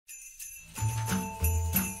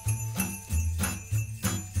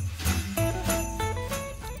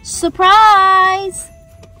Surprise!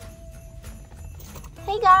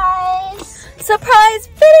 Hey guys! Surprise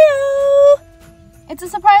video! It's a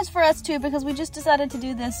surprise for us too because we just decided to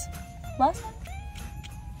do this last night.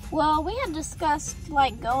 Well, we had discussed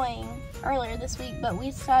like going earlier this week, but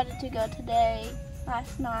we decided to go today,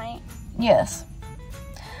 last night. Yes.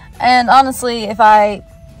 And honestly, if I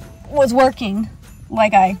was working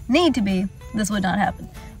like I need to be, this would not happen.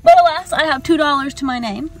 But alas, I have $2 to my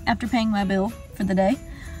name after paying my bill for the day.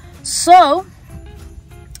 So,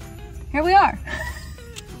 here we are.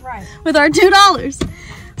 Right. With our $2.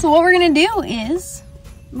 So what we're gonna do is,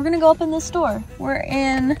 we're gonna go up in this store. We're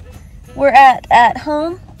at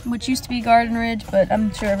Home, which used to be Garden Ridge, but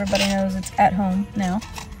I'm sure everybody knows it's At Home now.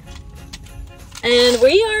 And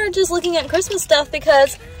we are just looking at Christmas stuff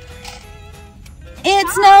because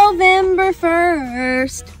it's November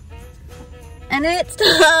 1st. And it's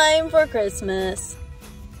time for Christmas.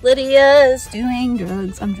 Lydia's doing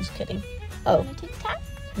drugs. I'm just kidding. Oh,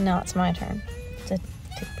 no, it's my turn to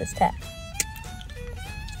take this tap.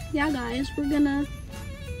 Yeah, guys, we're gonna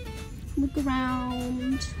look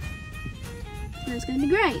around. And it's gonna be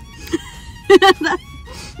great.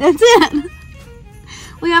 That's it.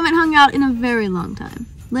 We haven't hung out in a very long time.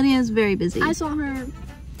 Lydia's very busy. I saw her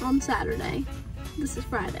on Saturday. This is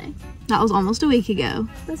Friday. That was almost a week ago.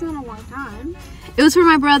 That's not a long time. It was for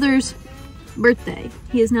my brother's birthday.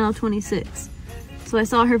 He is now 26. So I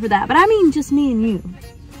saw her for that. But I mean just me and you.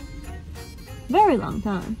 Very long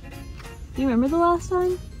time. Do you remember the last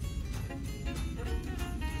time?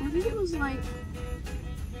 I think it was like...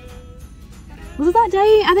 Was it that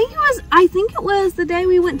day? I think it was the day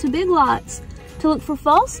we went to Big Lots to look for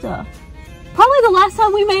fall stuff. Probably the last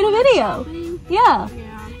time we made a video. Yeah.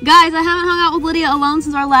 Guys, I haven't hung out with Lydia alone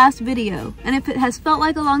since our last video. And if it has felt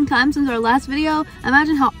like a long time since our last video,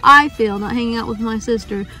 imagine how I feel not hanging out with my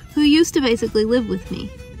sister, who used to basically live with me.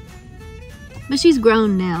 But she's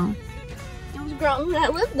grown now. I was grown when I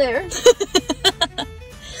lived there.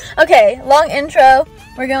 Okay, long intro.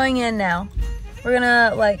 We're going in now. We're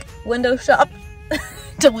gonna, like, window shop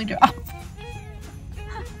till we drop.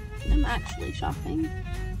 I'm actually shopping.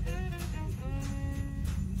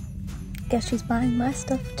 Guess she's buying my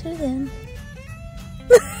stuff too then.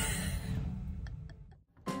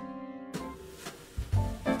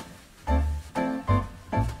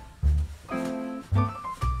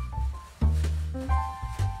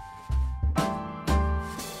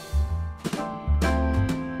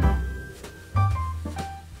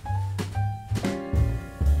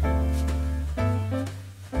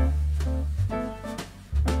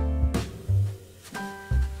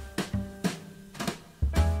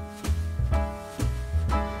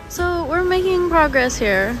 So we're making progress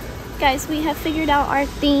here. Guys, we have figured out our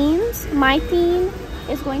themes. My theme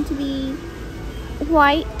is going to be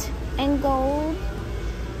white and gold.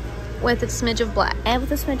 With a smidge of black. And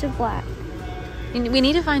with a smidge of black. We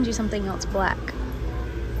need to find you something else black.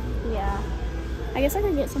 Yeah. I guess I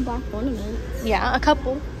could get some black ornaments. Yeah,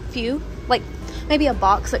 few. Like maybe a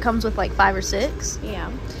box that comes with like 5 or 6.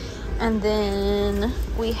 Yeah. And then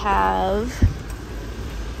we have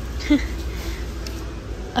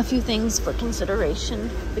a few things for consideration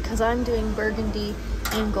because I'm doing burgundy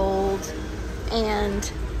and gold and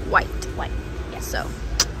white. White. Yeah. So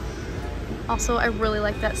also I really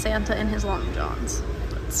like that Santa in his long johns.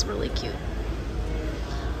 That's really cute.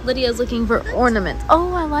 Lydia's looking for ornaments.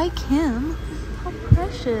 Oh, I like him. How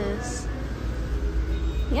precious.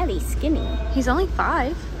 Yeah, he's skinny. He's only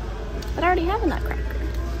 5. But I already have a nutcracker.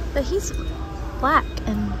 But he's black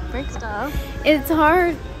and break stuff. It's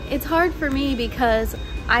hard for me because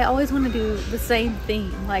I always want to do the same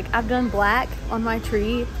theme. Like, I've done black on my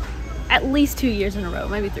tree at least 2 years in a row,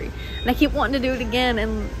 maybe 3. And I keep wanting to do it again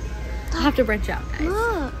and I have to branch out, guys.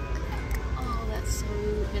 Look. Oh, that's so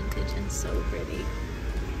vintage and so pretty.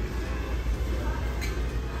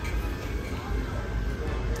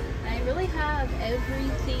 I really have every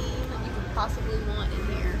theme you could possibly want in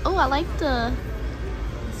here. Oh, I like the,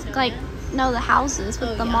 like, no, the houses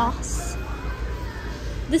with the moss.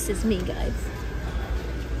 This is me, guys.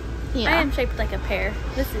 Yeah. I am shaped like a pear.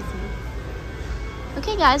 This is me.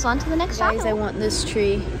 Okay, guys, on to the next Guys, I want this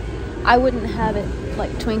tree. I wouldn't have it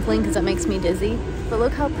like twinkling because that makes me dizzy. But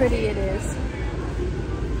look how pretty it is.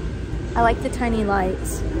 I like the tiny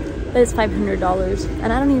lights, but it's $500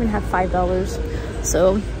 and I don't even have $5.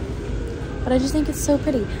 So, but I just think it's so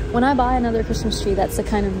pretty. When I buy another Christmas tree, that's the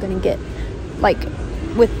kind I'm gonna get, like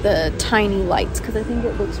with the tiny lights, because I think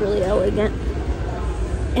it looks really elegant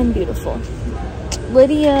and beautiful.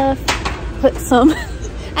 Lydia put some,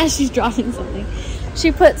 as she's dropping something, she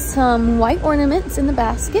put some white ornaments in the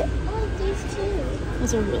basket. I like these too.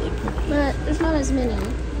 Those are really pretty. But there's not as many.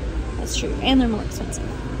 That's true. And they're more expensive.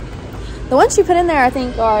 The ones she put in there, I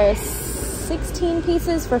think, are 16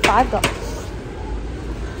 pieces for $5.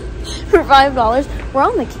 For $5. We're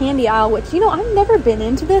on the candy aisle, which, you know, I've never been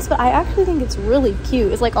into this, but I actually think it's really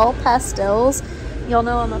cute. It's like all pastels. Y'all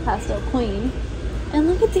know I'm a pastel queen. And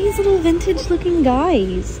look at these little vintage looking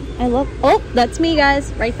guys. I love, oh, that's me,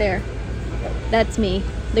 guys, right there. That's me,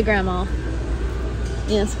 the grandma.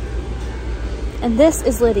 Yes. And this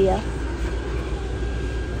is Lydia.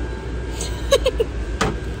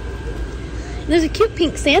 There's a cute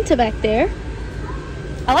pink Santa back there.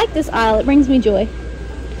 I like this aisle, it brings me joy.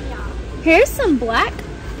 Yeah. Here's some black,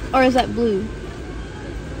 or is that blue?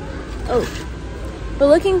 Oh. We're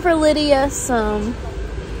looking for Lydia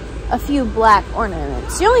a few black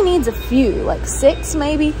ornaments. She only needs a few, like 6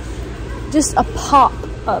 maybe. Just a pop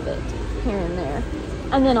of it here and there.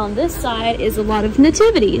 And then on this side is a lot of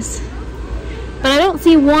nativities. But I don't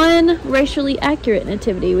see one racially accurate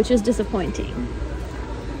nativity, which is disappointing.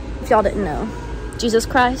 If y'all didn't know, Jesus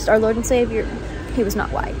Christ, our Lord and Savior, he was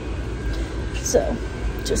not white. So,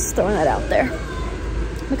 just throwing that out there.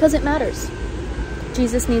 Because it matters.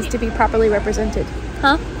 Jesus needs to be properly represented.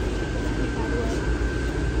 Huh?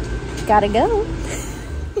 Gotta go.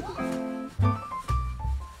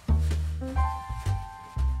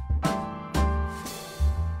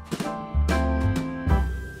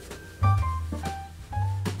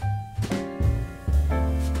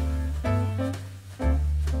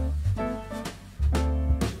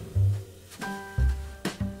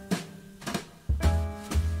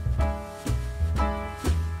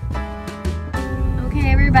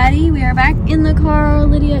 Everybody, we are back in the car.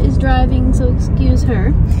 Lydia is driving, so excuse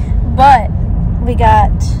her. But we got,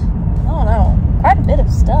 I don't know, quite a bit of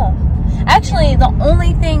stuff. Actually, the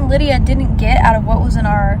only thing Lydia didn't get out of what was in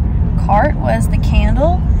our cart was the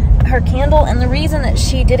candle, her candle. And the reason that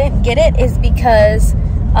she didn't get it is because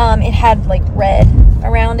it had like red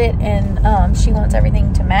around it, and she wants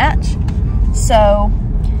everything to match. So,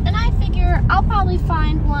 and I figure I'll probably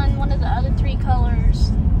find one of the other 3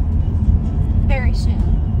 colors very soon.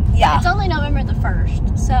 Yeah. It's only November the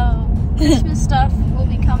 1st, so Christmas stuff will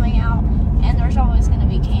be coming out, and there's always going to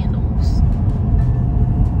be candles.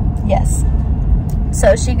 Yes.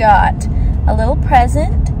 So she got a little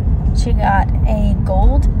present. She got a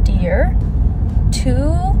gold deer,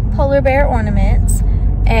 2 polar bear ornaments,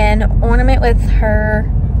 an ornament with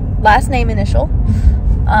her last name initial,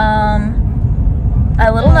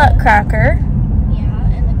 a little nutcracker.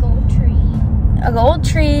 Yeah, and the gold tree. A gold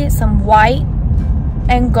tree, some white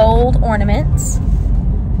and gold ornaments,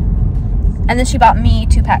 and then she bought me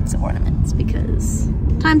 2 packs of ornaments because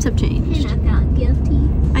times have changed. And I felt guilty.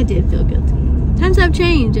 I did feel guilty. Times have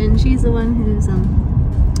changed, and she's the one who's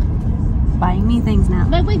buying me things now.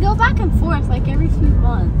 But we go back and forth like every few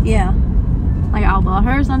months. Yeah, like I'll buy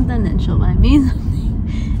her something, then she'll buy me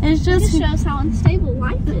something. And it just shows how unstable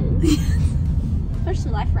life is,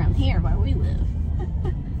 especially life around here where we live.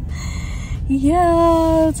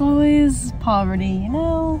 Yeah, it's always poverty, you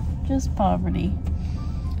know, just poverty.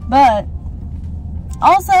 But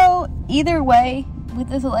also, either way, with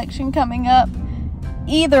this election coming up,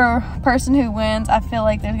 either person who wins, I feel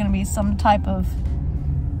like there's going to be some type of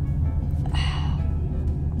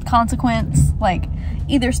consequence. Like,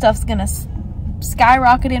 either stuff's going to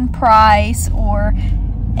skyrocket in price, or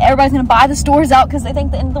everybody's going to buy the stores out because they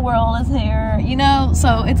think the end of the world is here, you know?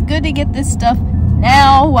 So it's good to get this stuff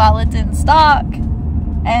now while it's in stock,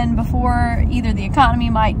 and before either the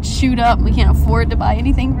economy might shoot up and we can't afford to buy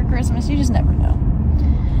anything for Christmas. You just never know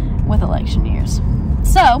with election years.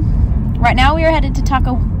 So right now we are headed to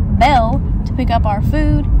Taco Bell to pick up our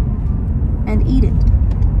food and eat it.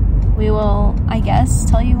 We will, I guess,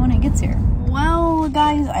 tell you when it gets here. Well,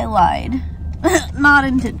 guys, I lied. Not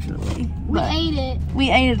intentionally. We ate it.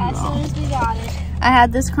 We ate it as all. soon as we got it. I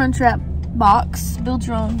had this Crunchwrap box, build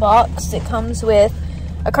your own box. It comes with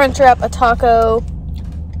a Crunchwrap, a taco,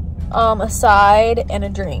 a side, and a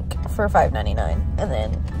drink for $5.99. And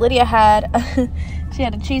then Lydia had she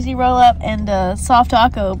had a cheesy roll up and a soft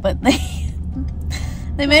taco, but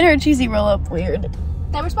they made her cheesy roll up weird.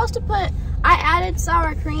 They were supposed to put, I added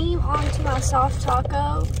sour cream onto my soft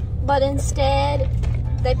taco, but instead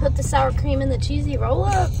they put the sour cream in the cheesy roll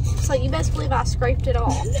up. So you best believe I scraped it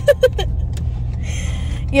off.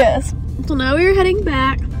 Yes. So now we are heading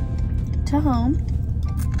back to home.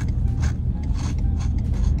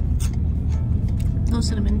 Those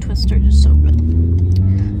cinnamon twists are just so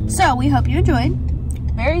good. So we hope you enjoyed.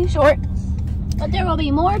 Very short. But there will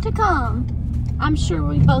be more to come. I'm sure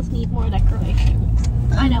we both need more decorations.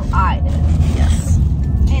 I know I do. Yes.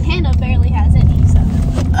 And Hannah barely has any, so.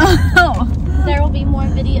 Oh. There will be more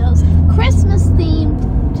videos, Christmas themed,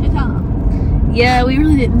 to come. Yeah, we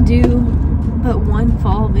really didn't do but one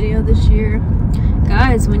fall video this year.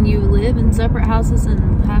 Guys, when you live in separate houses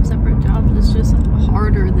and have separate jobs, it's just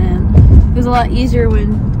harder than. It was a lot easier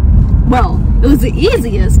when, well, it was the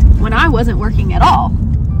easiest when I wasn't working at all.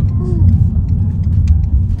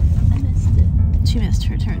 I missed it. She missed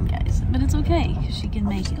her turn, guys, but it's okay, she can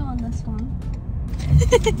make Let's it. go on this one.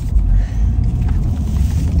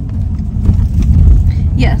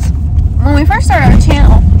 Yes, when we first started our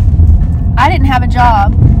channel, I didn't have a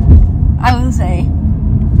job. I was a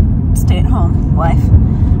stay-at-home wife.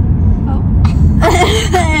 Oh,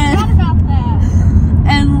 forgot about that.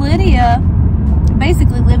 And Lydia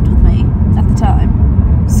basically lived with me at the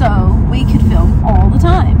time, so we could film all the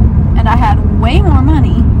time. And I had way more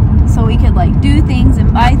money, so we could like do things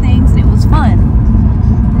and buy things, and it was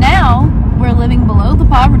fun. Now we're living below the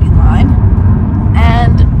poverty line,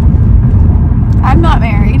 and I'm not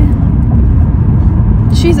married.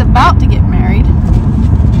 She's about to get married.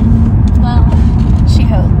 Well, She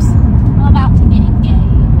hopes. I'm about to get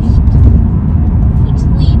engaged, which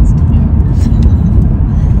leads to marriage.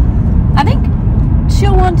 I think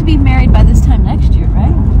she'll want to be married by this time next year,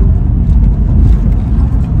 right?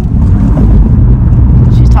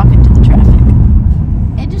 She's talking to the traffic.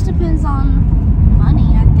 It just depends on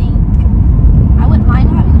money, I think. I wouldn't mind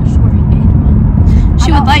having a short engagement.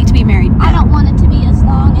 She would like to be married. I don't want it to be as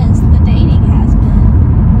long as the dating has been.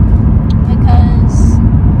 Because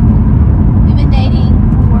we've been dating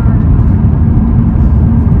for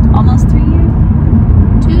Almost 3 years.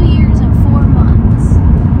 2 years and 4 months.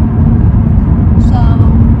 So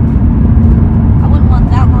I wouldn't want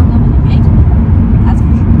that long of an engagement. That's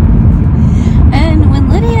for sure. And when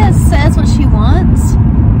Lydia says what she wants,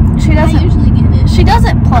 she I doesn't. usually get it. She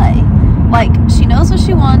doesn't play. Like, she knows what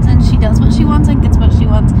she wants, and she does what she wants and gets what she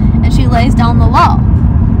wants, and she lays down the law.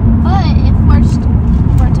 But if worst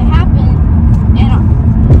were to happen and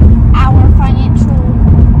our financial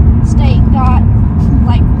state got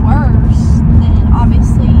like worse, then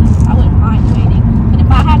obviously I wouldn't mind waiting. But if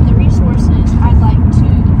I have the resources, I'd like to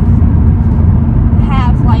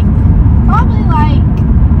have like probably like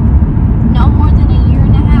no more than a year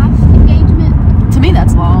and a half engagement. To me,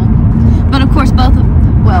 that's long. But of course, both of,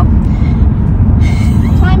 well,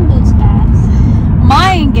 Time moves fast.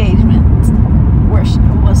 my engagement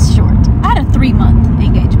was short. I had a 3-month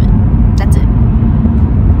engagement. That's it.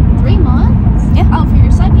 3 months? Yeah. Oh, for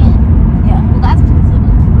your second? Yeah. Well, that's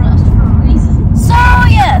considered rushed for a reason. So,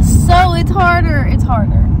 yes. So, it's harder. It's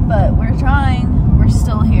harder. But we're trying. We're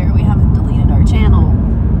still here. We haven't deleted our channel.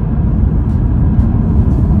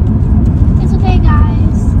 It's okay,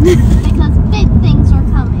 guys, because big things are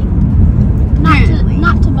coming. Really?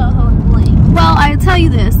 Not to Boho and Bling. Well, I tell you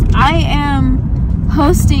this. I am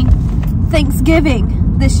hosting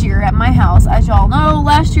Thanksgiving this year at my house. As y'all know,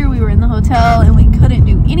 last year we were in the hotel and we couldn't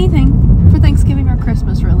do anything for Thanksgiving or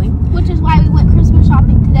Christmas, really. Which is why we went Christmas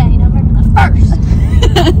shopping today, November the 1st.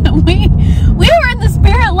 we were in the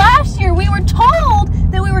spirit last year. We were told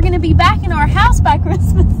that we were going to be back in our house by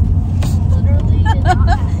Christmas. Literally did not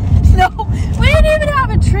have. No, we didn't even have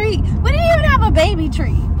a tree. We didn't even have a baby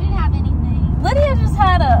tree. We didn't have anything. Lydia just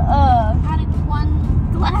had I had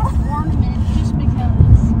one glass ornament just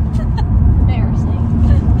because. Embarrassing.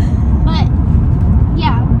 But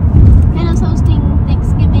yeah, Hannah's hosting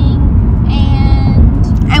Thanksgiving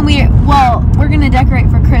and we're going to decorate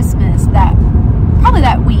for Christmas probably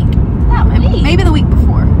that week. that week. Maybe the week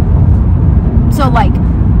before. So like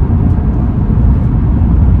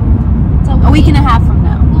a week and a half from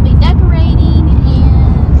now. We'll be decorating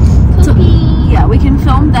and So, cooking. yeah, we can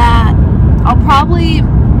film that.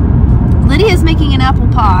 Lydia's making an apple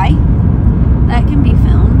pie. That can be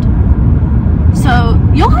filmed. So,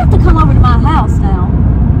 you'll have to come over to my house now.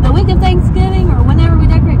 The week of Thanksgiving or whenever we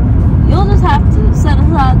decorate, you'll just have to set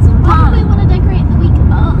aside some Why do we time. want to decorate the week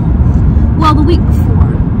of? Well, the week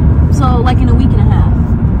before. So, like in a week and a half.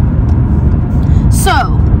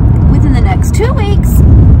 So, within the next 2 weeks,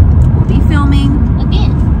 we'll be filming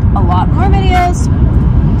Again. a lot more videos.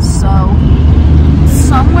 So,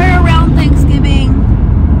 somewhere around Thanksgiving,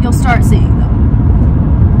 you'll start seeing them.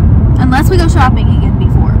 Unless we go shopping again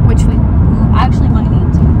before, which we actually might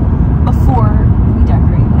need to before we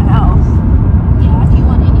decorate my house. Yeah, if you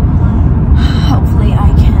want any more Hopefully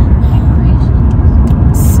I can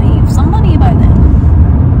decorations. save some money by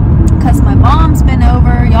then. Because my mom's been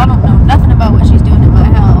over. Y'all don't know nothing about what she's doing at my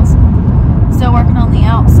house. Still working on the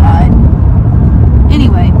outside.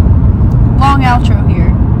 Anyway, long outro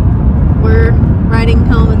here. We're riding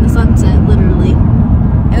home in the sunset, literally.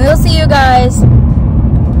 And we'll see you guys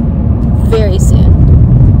very soon.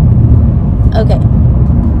 Okay.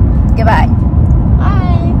 Goodbye.